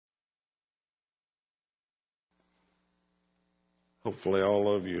Hopefully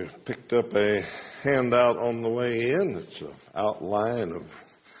all of you picked up a handout on the way in. It's an outline of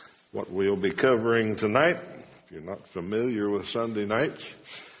what we'll be covering tonight. If you're not familiar with Sunday nights,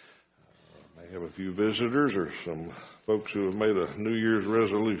 may have a few visitors or some folks who have made a New Year's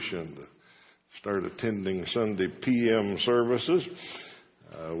resolution to start attending Sunday PM services.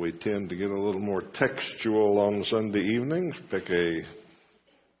 We tend to get a little more textual on Sunday evenings.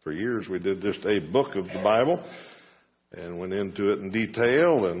 For years we did just a book of the Bible and went into it in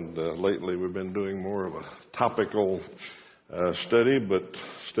detail, and lately we've been doing more of a topical study, but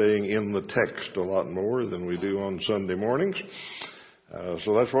staying in the text a lot more than we do on Sunday mornings.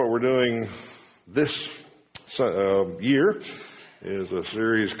 So that's what we're doing this year, is a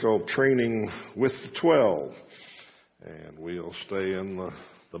series called Training with the 12, and we'll stay in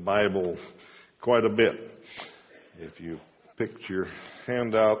the Bible quite a bit. If you picked your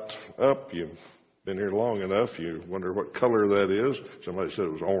handout up, you've been here long enough, you wonder what color that is. Somebody said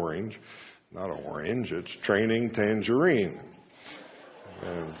it was orange. Not orange, it's Training Tangerine.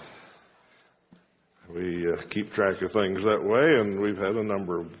 And we keep track of things that way, and we've had a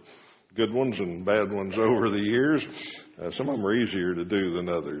number of good ones and bad ones over the years. Some of them are easier to do than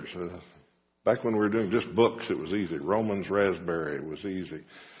others. Back when we were doing just books, it was easy. Romans Raspberry was easy.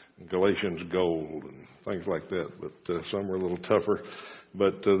 Galatians Gold and things like that, but some were a little tougher.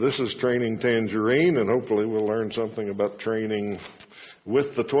 But this is Training Tangerine, and hopefully we'll learn something about training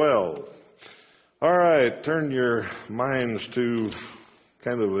with the 12. All right, turn your minds to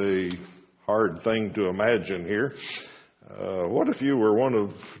kind of a hard thing to imagine here. What if you were one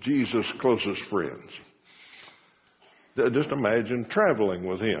of Jesus' closest friends? Just imagine traveling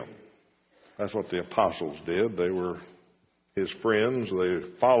with him. That's what the apostles did. They were his friends. They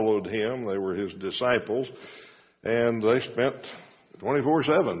followed him. They were his disciples. And they spent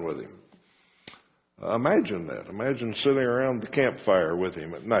 24/7 with him. Imagine that. Imagine sitting around the campfire with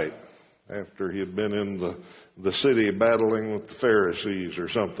him at night after he had been in the city battling with the Pharisees or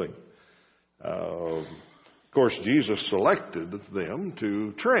something. Of course, Jesus selected them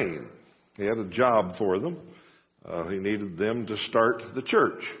to train. He had a job for them. He needed them to start the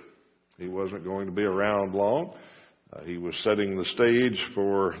church. He wasn't going to be around long. He was setting the stage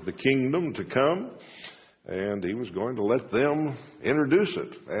for the kingdom to come, and he was going to let them introduce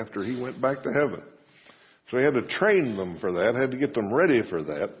it after he went back to heaven. So he had to train them for that, had to get them ready for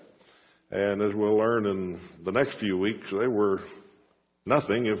that. And as we'll learn in the next few weeks, they were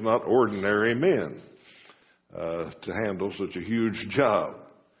nothing if not ordinary men to handle such a huge job.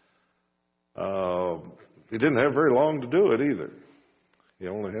 He didn't have very long to do it either. He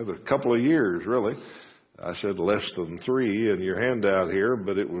only had a couple of years, really. I said less than 3 in your handout here,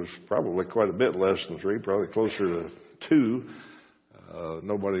 but it was probably quite a bit less than 3, probably closer to 2.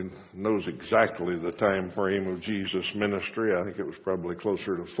 Nobody knows exactly the time frame of Jesus' ministry. I think it was probably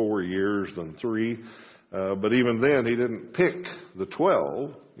closer to 4 years than 3. But even then, he didn't pick the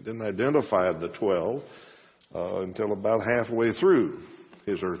 12. He didn't identify the 12 until about halfway through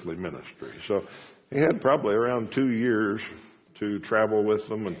his earthly ministry. So he had probably around 2 years to travel with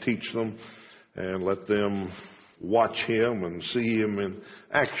them and teach them and let them watch him and see him in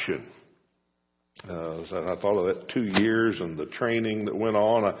action. So I thought of that 2 years and the training that went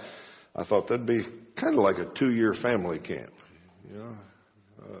on. I thought that'd be kind of like a 2-year family camp. You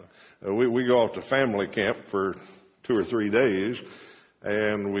know, we go off to family camp for 2 or 3 days,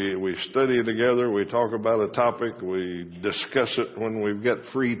 and we study together. We talk about a topic. We discuss it when we've got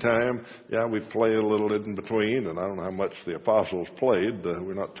free time. Yeah, we play a little in between, and I don't know how much the apostles played.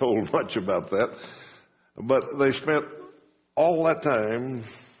 We're not told much about that. But they spent all that time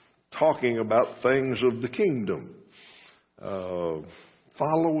talking about things of the kingdom,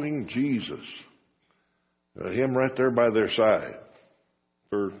 following Jesus, him right there by their side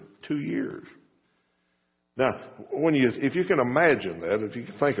for 2 years. Now, if you can imagine that, if you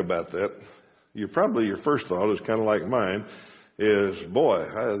can think about that, your first thought is kind of like mine, is, boy,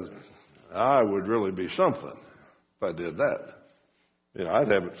 I would really be something if I did that. You know, I'd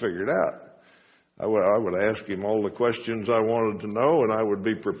have it figured out. I would ask him all the questions I wanted to know, and I would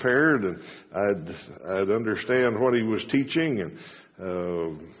be prepared, and I'd understand what he was teaching,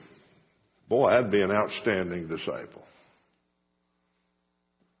 and boy, I'd be an outstanding disciple.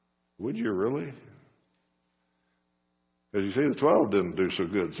 Would you really? Because you see, the 12 didn't do so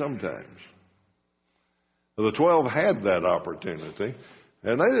good sometimes. The 12 had that opportunity,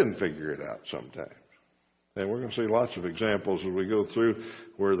 and they didn't figure it out sometimes. And we're going to see lots of examples as we go through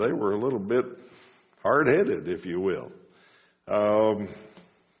where they were a little bit hard-headed, if you will.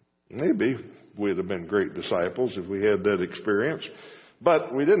 Maybe we'd have been great disciples if we had that experience,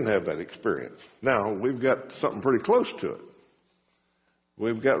 but we didn't have that experience. Now, we've got something pretty close to it.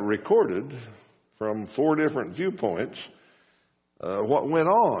 We've got recorded from 4 different viewpoints what went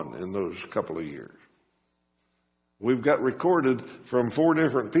on in those couple of years. We've got recorded from 4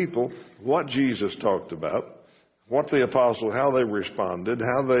 different people what Jesus talked about, what the apostles, how they responded,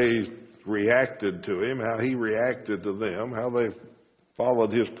 how they reacted to him, how he reacted to them, how they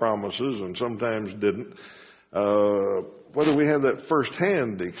followed his promises and sometimes didn't. Whether we have that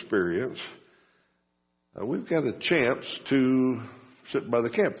firsthand experience, we've got a chance to sit by the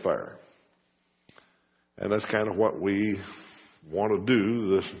campfire. And that's kind of what we want to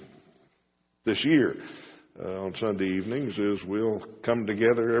do this year. On Sunday evenings is we'll come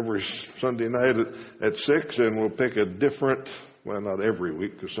together every Sunday night at 6 and we'll pick a different, well, not every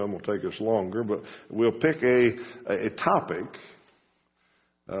week because some will take us longer, but we'll pick a topic,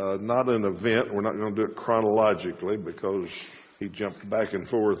 not an event. We're not going to do it chronologically because he jumped back and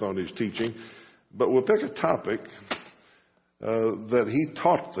forth on his teaching, but we'll pick a topic that he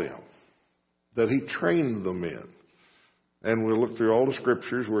taught them, that he trained them in. And we'll look through all the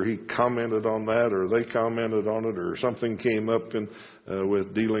scriptures where he commented on that, or they commented on it, or something came up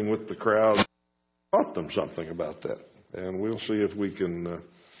with dealing with the crowd. Taught them something about that. And we'll see if we can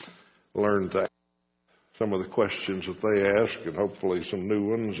learn to ask some of the questions that they ask, and hopefully some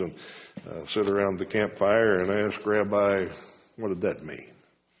new ones, and sit around the campfire and ask Rabbi, what did that mean?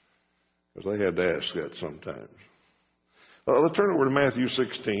 Because they had to ask that sometimes. Let's turn over to Matthew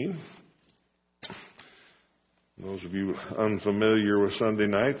 16. Those of you unfamiliar with Sunday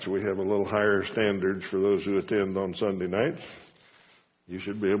nights, we have a little higher standards for those who attend on Sunday nights. You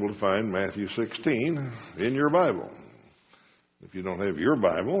should be able to find Matthew 16 in your Bible. If you don't have your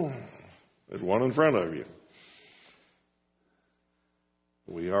Bible, there's one in front of you.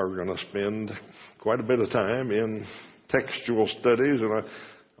 We are going to spend quite a bit of time in textual studies, and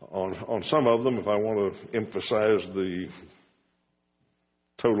on some of them, if I want to emphasize the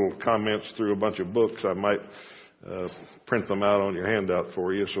total comments through a bunch of books, I might print them out on your handout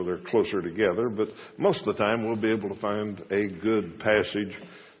for you so they're closer together. But most of the time we'll be able to find a good passage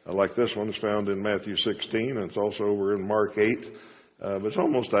like this one is found in Matthew 16, and it's also over in Mark 8. But it's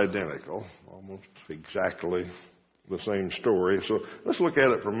almost identical, almost exactly the same story. So let's look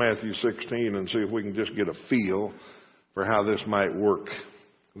at it from Matthew 16 and see if we can just get a feel for how this might work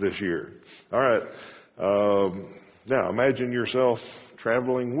this year. All right. Now imagine yourself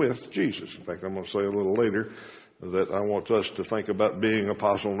traveling with Jesus. In fact, I'm going to say a little later that I want us to think about being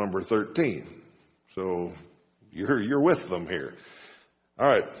apostle number 13. So you're with them here. All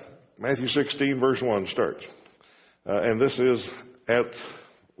right, Matthew 16 verse 1 starts. And this is at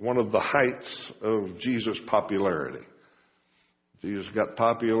one of the heights of Jesus' popularity. Jesus got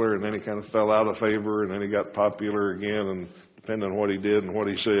popular and then he kind of fell out of favor and then he got popular again, and depending on what he did and what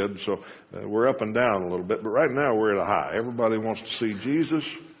he said. So we're up and down a little bit, but right now we're at a high. Everybody wants to see Jesus.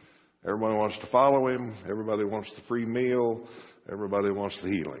 Everybody wants to follow him. Everybody wants the free meal. Everybody wants the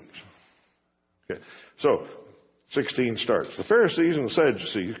healings. Okay, so 16 starts. The Pharisees and the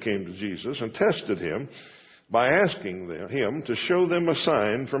Sadducees came to Jesus and tested him by asking him to show them a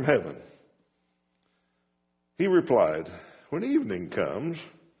sign from heaven. He replied, when evening comes,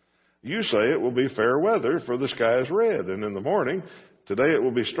 you say it will be fair weather, for the sky is red, and in the morning, today it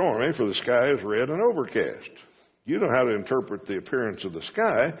will be stormy, for the sky is red and overcast. You know how to interpret the appearance of the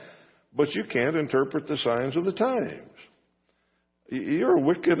sky, but you can't interpret the signs of the times. You're a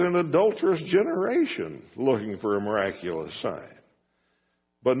wicked and adulterous generation looking for a miraculous sign.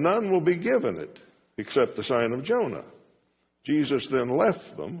 But none will be given it except the sign of Jonah. Jesus then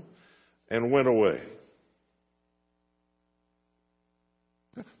left them and went away.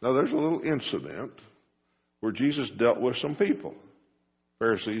 Now there's a little incident where Jesus dealt with some people,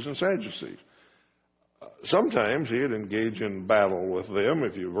 Pharisees and Sadducees. Sometimes he'd engage in battle with them,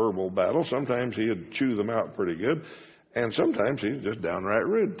 if you verbal battle. Sometimes he'd chew them out pretty good. And sometimes he's just downright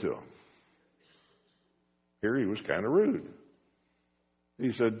rude to them. Here he was kind of rude.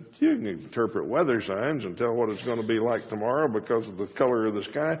 He said, you can interpret weather signs and tell what it's going to be like tomorrow because of the color of the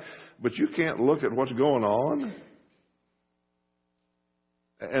sky, but you can't look at what's going on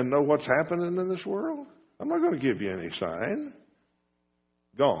and know what's happening in this world. I'm not going to give you any sign.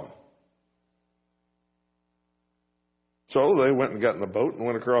 Gone. So they went and got in the boat and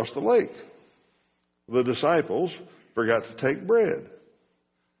went across the lake. The disciples forgot to take bread.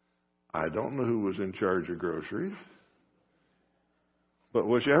 I don't know who was in charge of groceries, but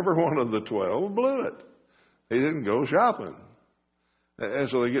whichever one of the 12 blew it. He didn't go shopping. And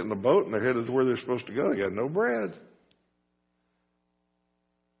so they get in the boat and they're headed to where they're supposed to go. They got no bread.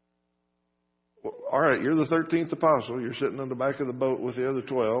 Well, all right, you're the 13th apostle. You're sitting on the back of the boat with the other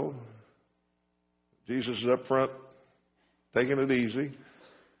 12. Jesus is up front taking it easy.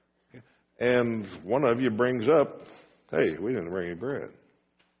 And one of you brings up, hey, we didn't bring any bread.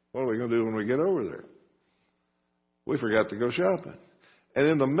 What are we going to do when we get over there? We forgot to go shopping. And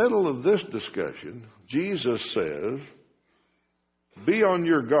in the middle of this discussion, Jesus says, be on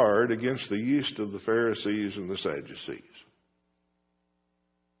your guard against the yeast of the Pharisees and the Sadducees.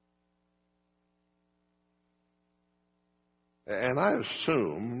 And I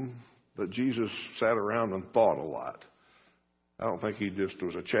assume that Jesus sat around and thought a lot. I don't think he just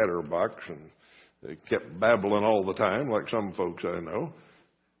was a chatterbox and kept babbling all the time like some folks I know.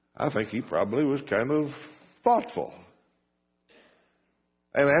 I think he probably was kind of thoughtful.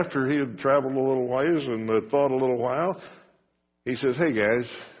 And after he had traveled a little ways and had thought a little while, he says, hey guys,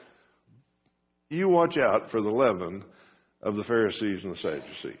 you watch out for the leaven of the Pharisees and the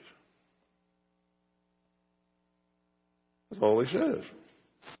Sadducees. That's all he says.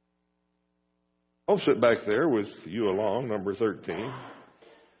 I'll sit back there with you along, number 13.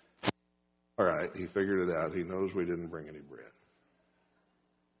 All right, he figured it out. He knows we didn't bring any bread.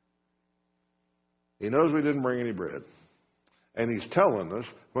 He knows we didn't bring any bread. And he's telling us,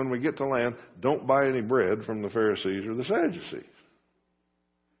 when we get to land, don't buy any bread from the Pharisees or the Sadducees.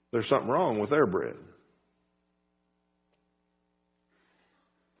 There's something wrong with their bread.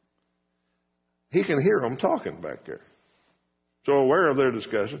 He can hear them talking back there. So aware of their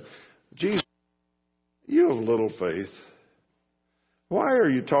discussion, Jesus, you have little faith. Why are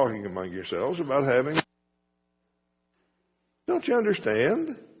you talking among yourselves about having? Don't you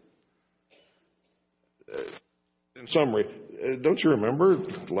understand? In summary, don't you remember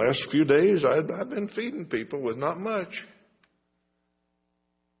the last few days I've been feeding people with not much.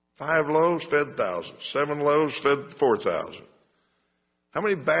 5 loaves fed thousands. 7 loaves fed 4,000. How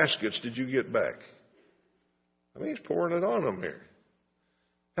many baskets did you get back? I mean, he's pouring it on them here.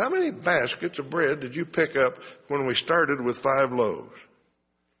 How many baskets of bread did you pick up when we started with 5 loaves?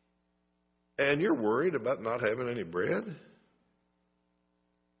 And you're worried about not having any bread?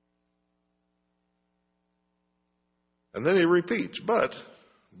 And then he repeats, but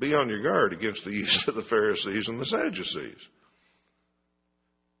be on your guard against the yeast of the Pharisees and the Sadducees.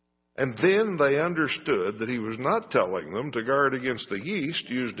 And then they understood that he was not telling them to guard against the yeast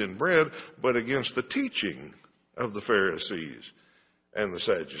used in bread, but against the teaching of the Pharisees and the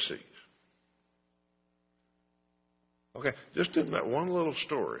Sadducees. Okay, just in that one little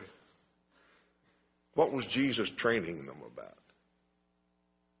story, what was Jesus training them about?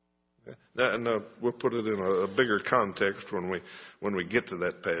 Okay. Now we'll put it in a bigger context when we get to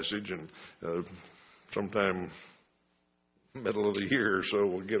that passage, and sometime middle of the year or so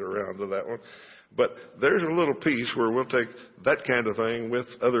we'll get around to that one. But there's a little piece where we'll take that kind of thing with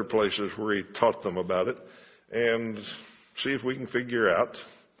other places where he taught them about it and see if we can figure out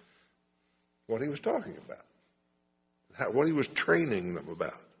what he was talking about, what he was training them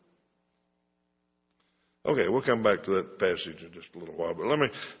about. Okay, we'll come back to that passage in just a little while, but let me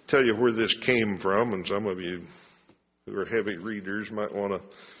tell you where this came from, and some of you who are heavy readers might want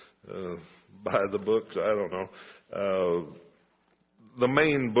to buy the books. I don't know. The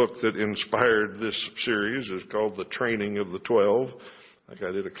main book that inspired this series is called The Training of the 12. I think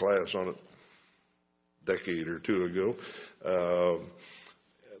I did a class on it a decade or two ago.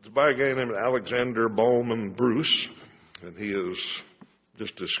 It's by a guy named Alexander Bowman Bruce, and he is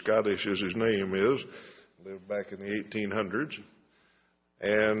just as Scottish as his name is. Lived back in the 1800s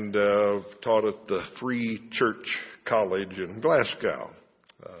and taught at the Free Church College in Glasgow.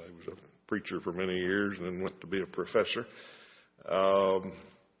 He was a preacher for many years and then went to be a professor.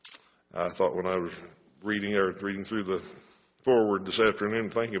 I thought when I was reading through the foreword this afternoon,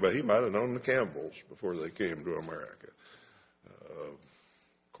 thinking about he might have known the Campbells before they came to America.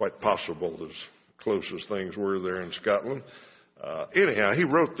 Quite possible, as close as things were there in Scotland. Anyhow, he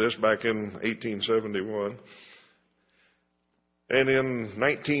wrote this back in 1871. And in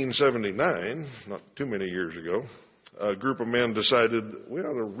 1979, not too many years ago, a group of men decided we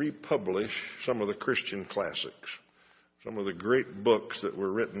ought to republish some of the Christian classics, some of the great books that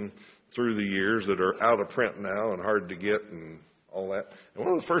were written through the years that are out of print now and hard to get and all that. And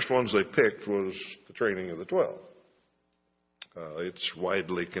one of the first ones they picked was The Training of the 12. It's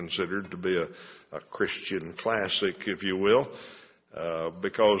widely considered to be a Christian classic, if you will,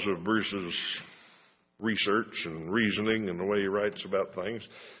 because of Bruce's research and reasoning and the way he writes about things.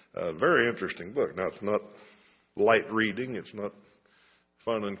 Very interesting book. Now, it's not light reading. It's not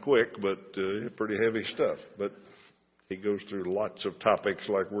fun and quick, but pretty heavy stuff. But he goes through lots of topics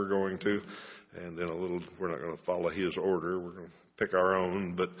like we're going to, and in we're not going to follow his order. We're going to pick our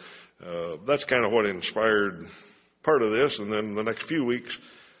own. But that's kind of what inspired part of this. And then the next few weeks,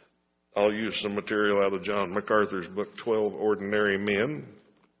 I'll use some material out of John MacArthur's book, 12 Ordinary Men,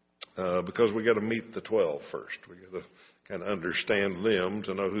 because we got to meet the 12 first. We got to kind of understand them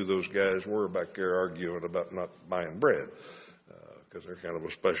to know who those guys were back there arguing about not buying bread, because they're kind of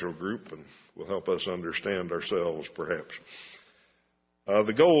a special group and will help us understand ourselves, perhaps.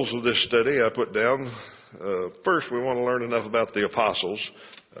 The goals of this study I put down. First, we want to learn enough about the apostles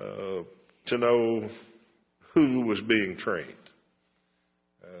to know who was being trained.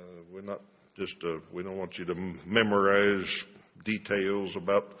 We're not just we don't want you to memorize details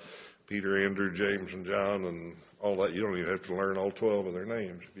about Peter, Andrew, James, and John, and all that. You don't even have to learn all 12 of their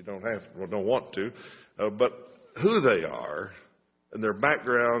names if you don't want to. But who they are and their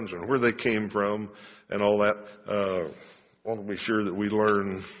backgrounds and where they came from and all that. I want to be sure that we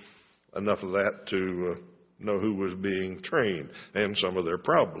learn enough of that to know who was being trained and some of their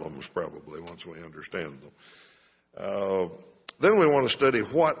problems, probably, once we understand them. Then we want to study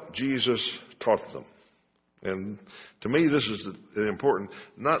what Jesus taught them. And to me, this is important,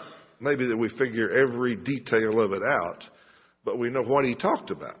 not maybe that we figure every detail of it out, but we know what he talked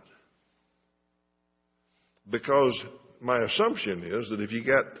about. Because my assumption is that if you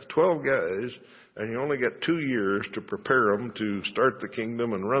got 12 guys and you only got 2 years to prepare them to start the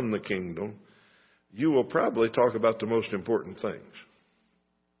kingdom and run the kingdom, you will probably talk about the most important things.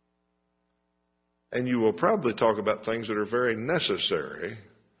 And you will probably talk about things that are very necessary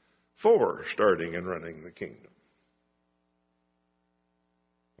for starting and running the kingdom.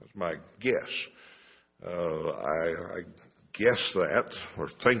 That's my guess. I guess that or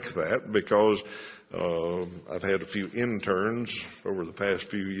think that because I've had a few interns over the past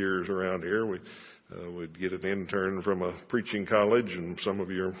few years around here. We'd get an intern from a preaching college, and some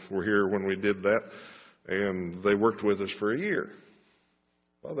of you were here when we did that, and they worked with us for a year.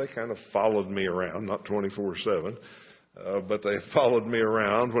 Well, they kind of followed me around, not 24/7, but they followed me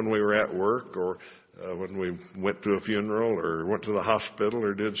around when we were at work or when we went to a funeral or went to the hospital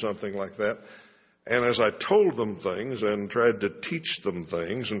or did something like that. And as I told them things and tried to teach them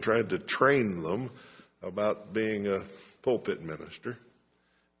things and tried to train them about being a pulpit minister,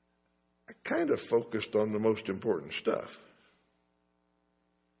 I kind of focused on the most important stuff.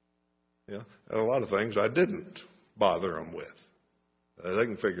 Yeah, and a lot of things I didn't bother them with. They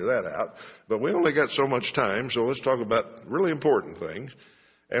can figure that out. But we only got so much time, so let's talk about really important things.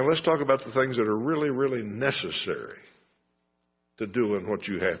 And let's talk about the things that are really, really necessary to doing what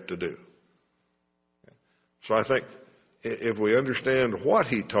you have to do. So I think if we understand what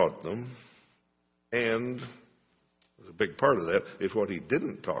he taught them, and a big part of that is what he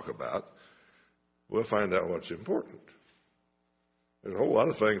didn't talk about, we'll find out what's important. There's a whole lot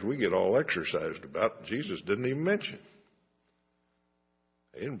of things we get all exercised about Jesus didn't even mention.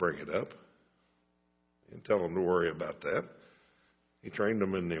 He didn't bring it up. He didn't tell them to worry about that. He trained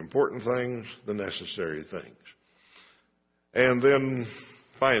them in the important things, the necessary things. And then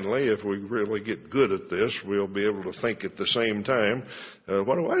finally, if we really get good at this, we'll be able to think at the same time,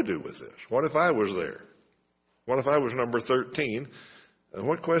 what do I do with this? What if I was there? What if I was number 13?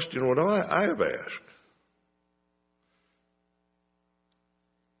 What question would I have asked?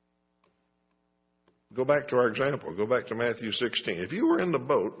 Go back to our example. Go back to Matthew 16. If you were in the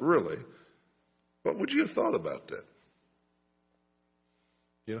boat, really, what would you have thought about that?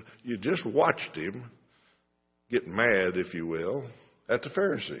 You just watched him get mad, if you will, at the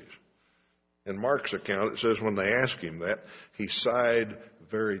Pharisees. In Mark's account, it says when they asked him that, he sighed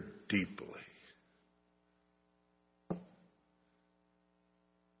very deeply.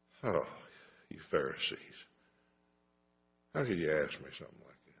 Oh, you Pharisees. How could you ask me something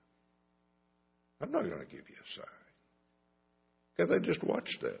like that? I'm not going to give you a sign. Okay, they just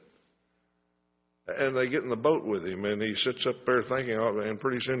watched that. And they get in the boat with him, and he sits up there thinking, and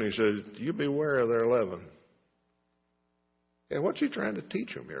pretty soon he says, you beware of their leaven. And what's he trying to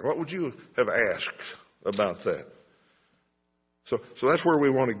teach them here? What would you have asked about that? So that's where we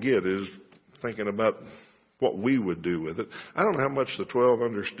want to get, is thinking about what we would do with it. I don't know how much the 12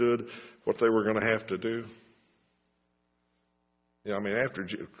 understood what they were going to have to do. After,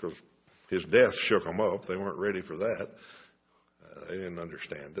 because his death shook them up. They weren't ready for that. They didn't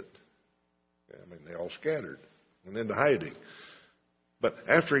understand it. They all scattered and into hiding. But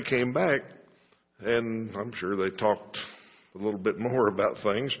after he came back, and I'm sure they talked a little bit more about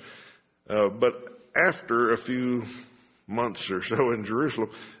things, but after a few months or so in Jerusalem,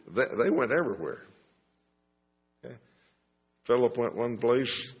 they went everywhere. Okay? Philip went one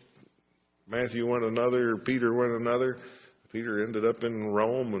place, Matthew went another, Peter went another. Peter ended up in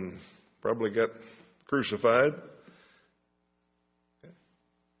Rome and probably got crucified.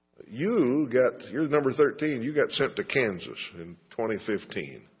 You're number 13. You got sent to Kansas in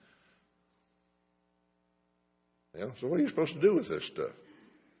 2015 So what are you supposed to do with this stuff?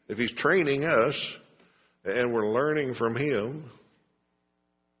 If he's training us and we're learning from him,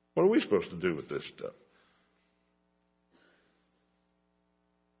 what are we supposed to do with this stuff?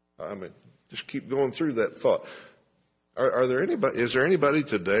 I mean, just keep going through that thought. Is there anybody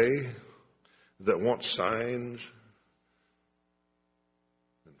today that wants signs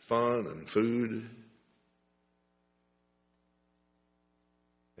and fun and food?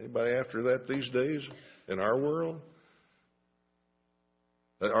 Anybody after that these days in our world?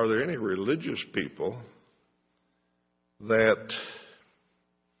 Are there any religious people that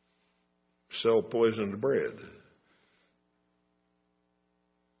sell poisoned bread?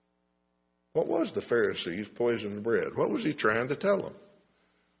 What was the Pharisees' poisoned bread? What was he trying to tell them?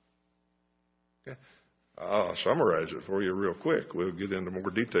 Okay. I'll summarize it for you real quick. We'll get into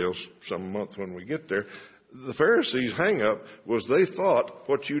more details some month when we get there. The Pharisees' hang-up was they thought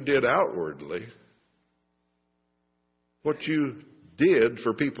what you did outwardly, what you did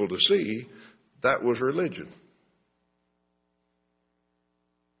for people to see, that was religion.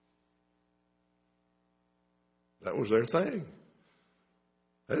 That was their thing.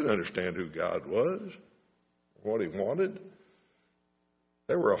 They didn't understand who God was, what he wanted.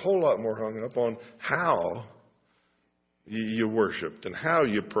 They were a whole lot more hung up on how you worshiped and how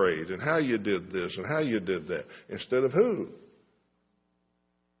you prayed and how you did this and how you did that instead of who.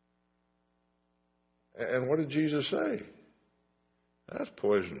 And what did Jesus say? That's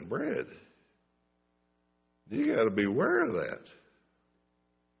poisoned bread. You got to beware of that.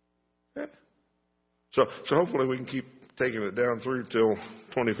 Yeah. So hopefully we can keep taking it down through till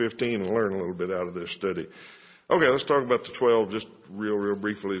 2015 and learn a little bit out of this study. Okay, let's talk about the 12 just real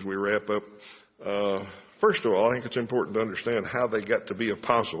briefly as we wrap up. First of all, I think it's important to understand how they got to be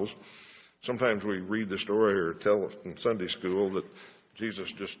apostles. Sometimes we read the story or tell it in Sunday school that Jesus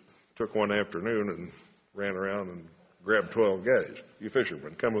just took one afternoon and ran around and grabbed 12 guys. You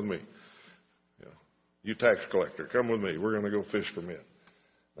fishermen, come with me. You tax collector, come with me. We're going to go fish for men.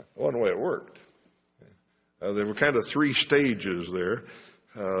 That wasn't the way it worked. There were kind of three stages there.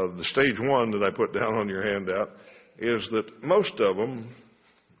 The stage one that I put down on your handout is that most of them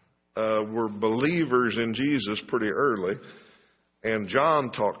were believers in Jesus pretty early. And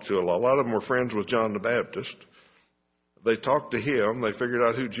John talked to a lot. A lot of them were friends with John the Baptist. They talked to him. They figured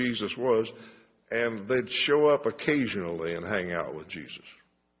out who Jesus was. And they'd show up occasionally and hang out with Jesus.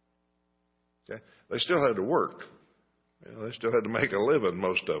 Okay? They still had to work. They still had to make a living,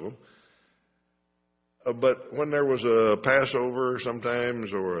 most of them. But when there was a Passover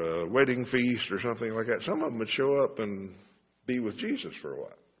sometimes or a wedding feast or something like that, some of them would show up and be with Jesus for a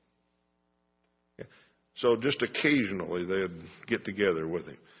while. Okay? So just occasionally they'd get together with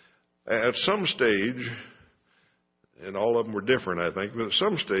him. At some stage, and all of them were different, I think, but at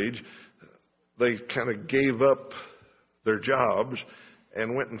some stage they kind of gave up their jobs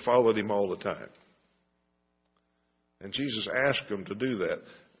and went and followed him all the time. And Jesus asked them to do that.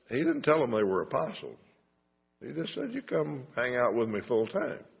 He didn't tell them they were apostles. He just said, you come hang out with me full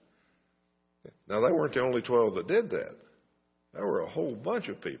time. Now, they weren't the only 12 that did that. There were a whole bunch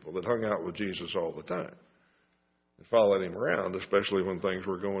of people that hung out with Jesus all the time and followed him around, especially when things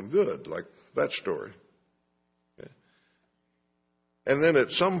were going good, like that story. Okay. And then at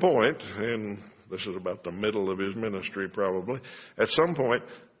some point, and this is about the middle of his ministry probably, at some point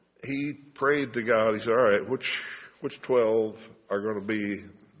he prayed to God. He said, all right, which 12 are going to be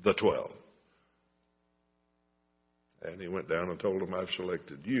the 12? And he went down and told them, I've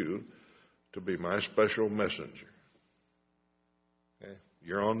selected you to be my special messenger. Okay?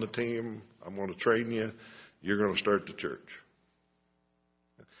 You're on the team. I'm going to train you. You're going to start the church.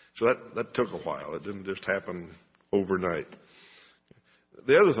 So that took a while. It didn't just happen overnight.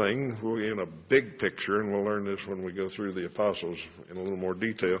 The other thing, in a big picture, and we'll learn this when we go through the apostles in a little more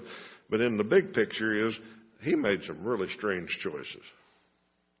detail, but in the big picture is he made some really strange choices.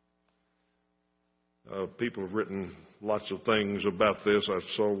 People have written lots of things about this. I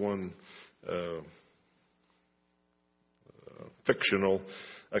saw one fictional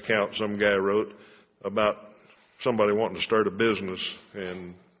account some guy wrote about somebody wanting to start a business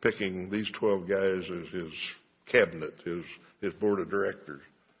and picking these 12 guys as his cabinet, his board of directors.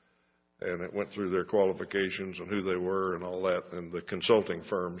 And it went through their qualifications and who they were and all that. And the consulting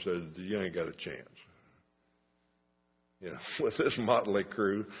firm said, you ain't got a chance. With this motley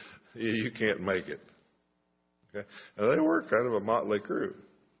crew, you can't make it. Okay? Now, they were kind of a motley crew.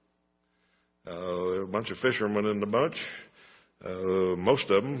 There were a bunch of fishermen in the bunch. Most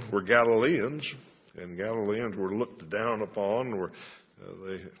of them were Galileans, and Galileans were looked down upon.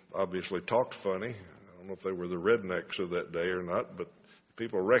 They obviously talked funny. I don't know if they were the rednecks of that day or not, but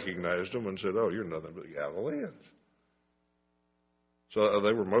people recognized them and said, oh, you're nothing but Galileans. So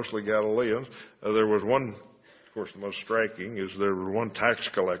they were mostly Galileans. There was one, of course, the most striking is there was one tax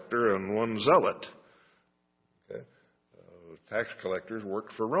collector and one zealot. Okay? Tax collectors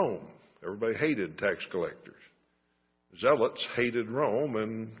worked for Rome. Everybody hated tax collectors. Zealots hated Rome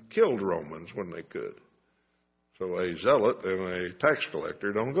and killed Romans when they could. So a zealot and a tax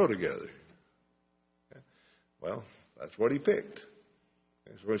collector don't go together. Okay? Well, that's what he picked.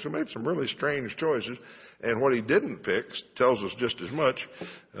 Okay? So he made some really strange choices. And what he didn't pick tells us just as much.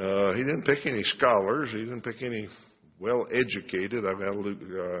 He didn't pick any scholars. He didn't pick any well-educated.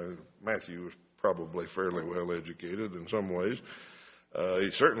 Matthew was probably fairly well-educated in some ways. He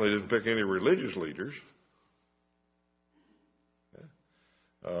certainly didn't pick any religious leaders.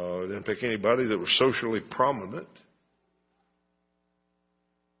 Didn't pick anybody that was socially prominent.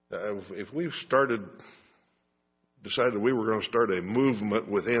 If we decided we were going to start a movement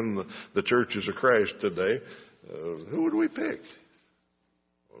within the churches of Christ today, who would we pick?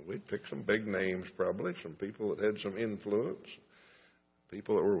 Well, we'd pick some big names probably, some people that had some influence,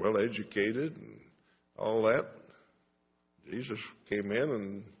 people that were well educated and all that. Jesus came in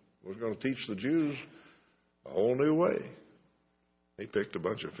and was going to teach the Jews a whole new way. He picked a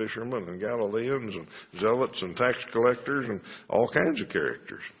bunch of fishermen and Galileans and zealots and tax collectors and all kinds of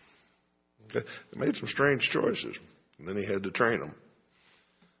characters. Okay? He made some strange choices, and then he had to train them.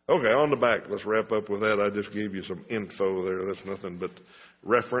 Okay, on the back, let's wrap up with that. I just gave you some info there. That's nothing but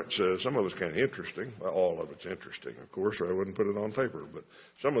reference. Some of it's kind of interesting. Well, all of it's interesting, of course, or I wouldn't put it on paper. But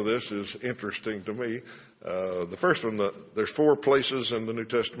some of this is interesting to me. The first one, there's 4 places in the New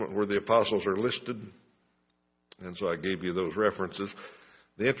Testament where the apostles are listed. And so I gave you those references.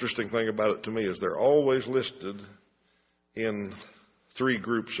 The interesting thing about it to me is they're always listed in 3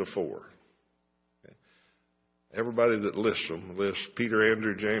 groups of 4. Okay? Everybody that lists them lists Peter,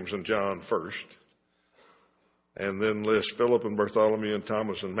 Andrew, James, and John first. And then lists Philip and Bartholomew and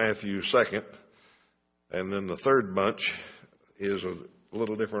Thomas and Matthew second. And then the third bunch is a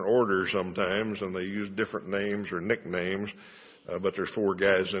little different order sometimes, and they use different names or nicknames. But there's 4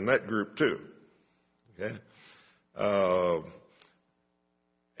 guys in that group too. Okay?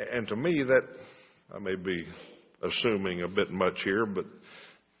 And to me, that I may be assuming a bit much here, but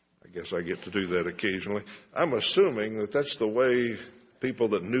I guess I get to do that occasionally. I'm assuming that that's the way people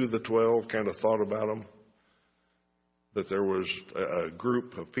that knew the 12 kind of thought about them. That there was a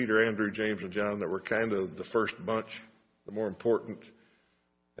group of Peter, Andrew, James, and John that were kind of the first bunch, the more important,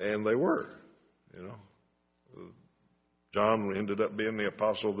 and they were, you know. John ended up being the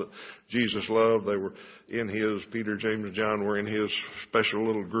apostle that Jesus loved. They were in his, Peter, James, and John were in his special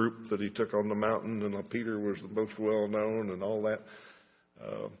little group that he took on the mountain, and Peter was the most well-known and all that.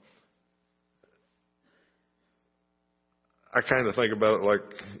 I kind of think about it like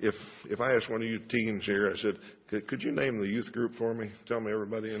if I asked one of you teens here, I said, could you name the youth group for me? Tell me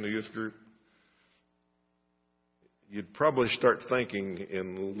everybody in the youth group. You'd probably start thinking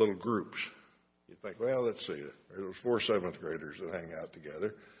in little groups. You think, well, let's see. There's 4 7th graders that hang out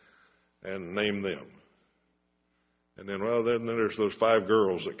together, and name them. And then, well, then there's those 5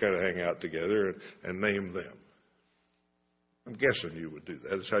 girls that kind of hang out together and name them. I'm guessing you would do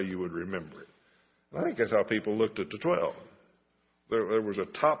that. That's how you would remember it. And I think that's how people looked at the 12. There was a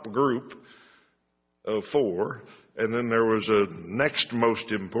top group of 4, and then there was a next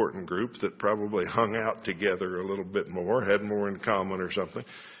most important group that probably hung out together a little bit more, had more in common or something.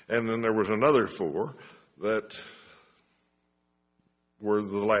 And then there was another 4 that were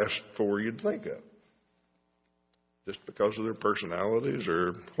the last 4 you'd think of. Just because of their personalities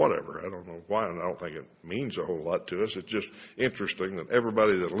or whatever. I don't know why, and I don't think it means a whole lot to us. It's just interesting that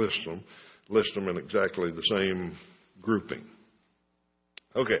everybody that lists them in exactly the same grouping.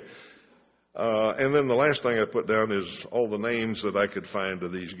 Okay. And then the last thing I put down is all the names that I could find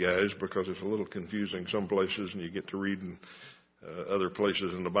of these guys, because it's a little confusing some places, and you get to reading other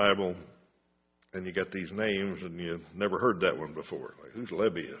places in the Bible, and you got these names, and you never heard that one before. Like, who's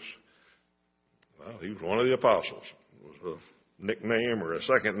Lebbeus? Well, he was one of the apostles. It was a nickname or a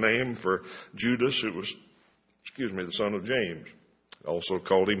second name for Judas. It was, the son of James. Also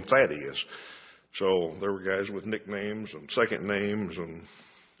called him Thaddeus. So there were guys with nicknames and second names and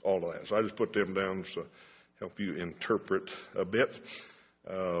all of that. So I just put them down to help you interpret a bit.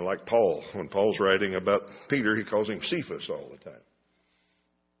 Like Paul. When Paul's writing about Peter, he calls him Cephas all the time.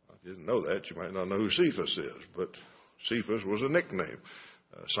 If you didn't know that, you might not know who Cephas is. But Cephas was a nickname.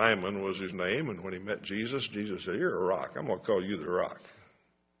 Simon was his name. And when he met Jesus, Jesus said, "You're a rock. I'm going to call you the rock."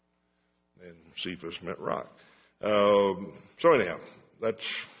 And Cephas meant rock. So anyhow, that's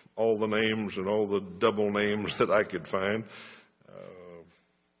all the names and all the double names that I could find.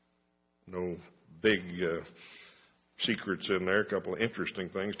 No big secrets in there, a couple of interesting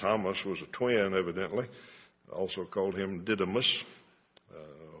things. Thomas was a twin, evidently. Also called him Didymus.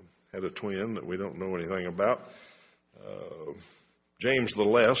 Had a twin that we don't know anything about. James the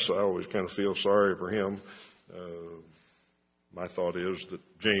Less, I always kind of feel sorry for him. My thought is that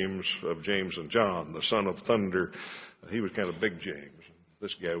James of James and John, the son of thunder, he was kind of big James.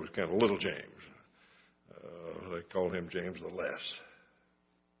 This guy was kind of little James. They called him James the Less.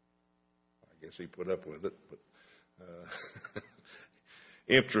 I guess he put up with it, but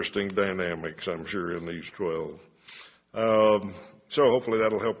interesting dynamics, I'm sure, in these 12. So hopefully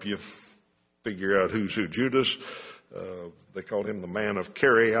that'll help you figure out who's who. Judas, they called him the man of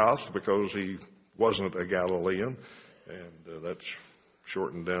Kerioth because he wasn't a Galilean, and that's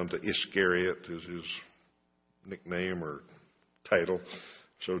shortened down to Iscariot is his nickname or title.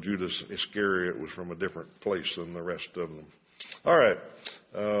 So Judas Iscariot was from a different place than the rest of them. All right.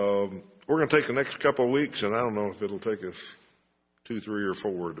 We're going to take the next couple of weeks, and I don't know if it'll take us 2, 3, or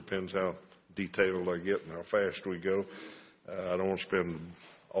 4. It depends how detailed I get and how fast we go. I don't want to spend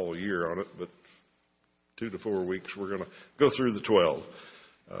all year on it, but 2 to 4 weeks we're going to go through the 12.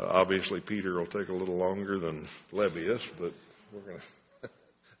 Obviously, Peter will take a little longer than Lebbeus, but we're going to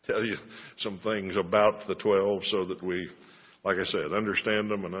tell you some things about the 12 so that we, like I said,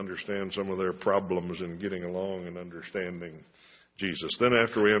 understand them and understand some of their problems in getting along and understanding Jesus. Then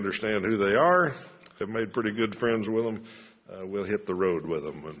after we understand who they are, have made pretty good friends with them, we'll hit the road with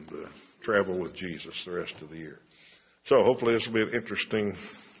them and travel with Jesus the rest of the year. So hopefully this will be an interesting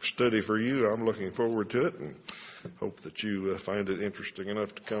study for you. I'm looking forward to it and hope that you find it interesting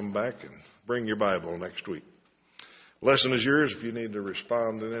enough to come back and bring your Bible next week. Lesson is yours. If you need to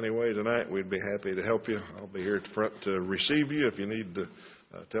respond in any way tonight, we'd be happy to help you. I'll be here at the front to receive you. If you need to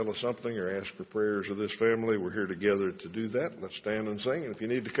tell us something or ask for prayers of this family, we're here together to do that. Let's stand and sing. And if you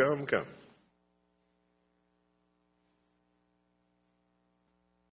need to come, come.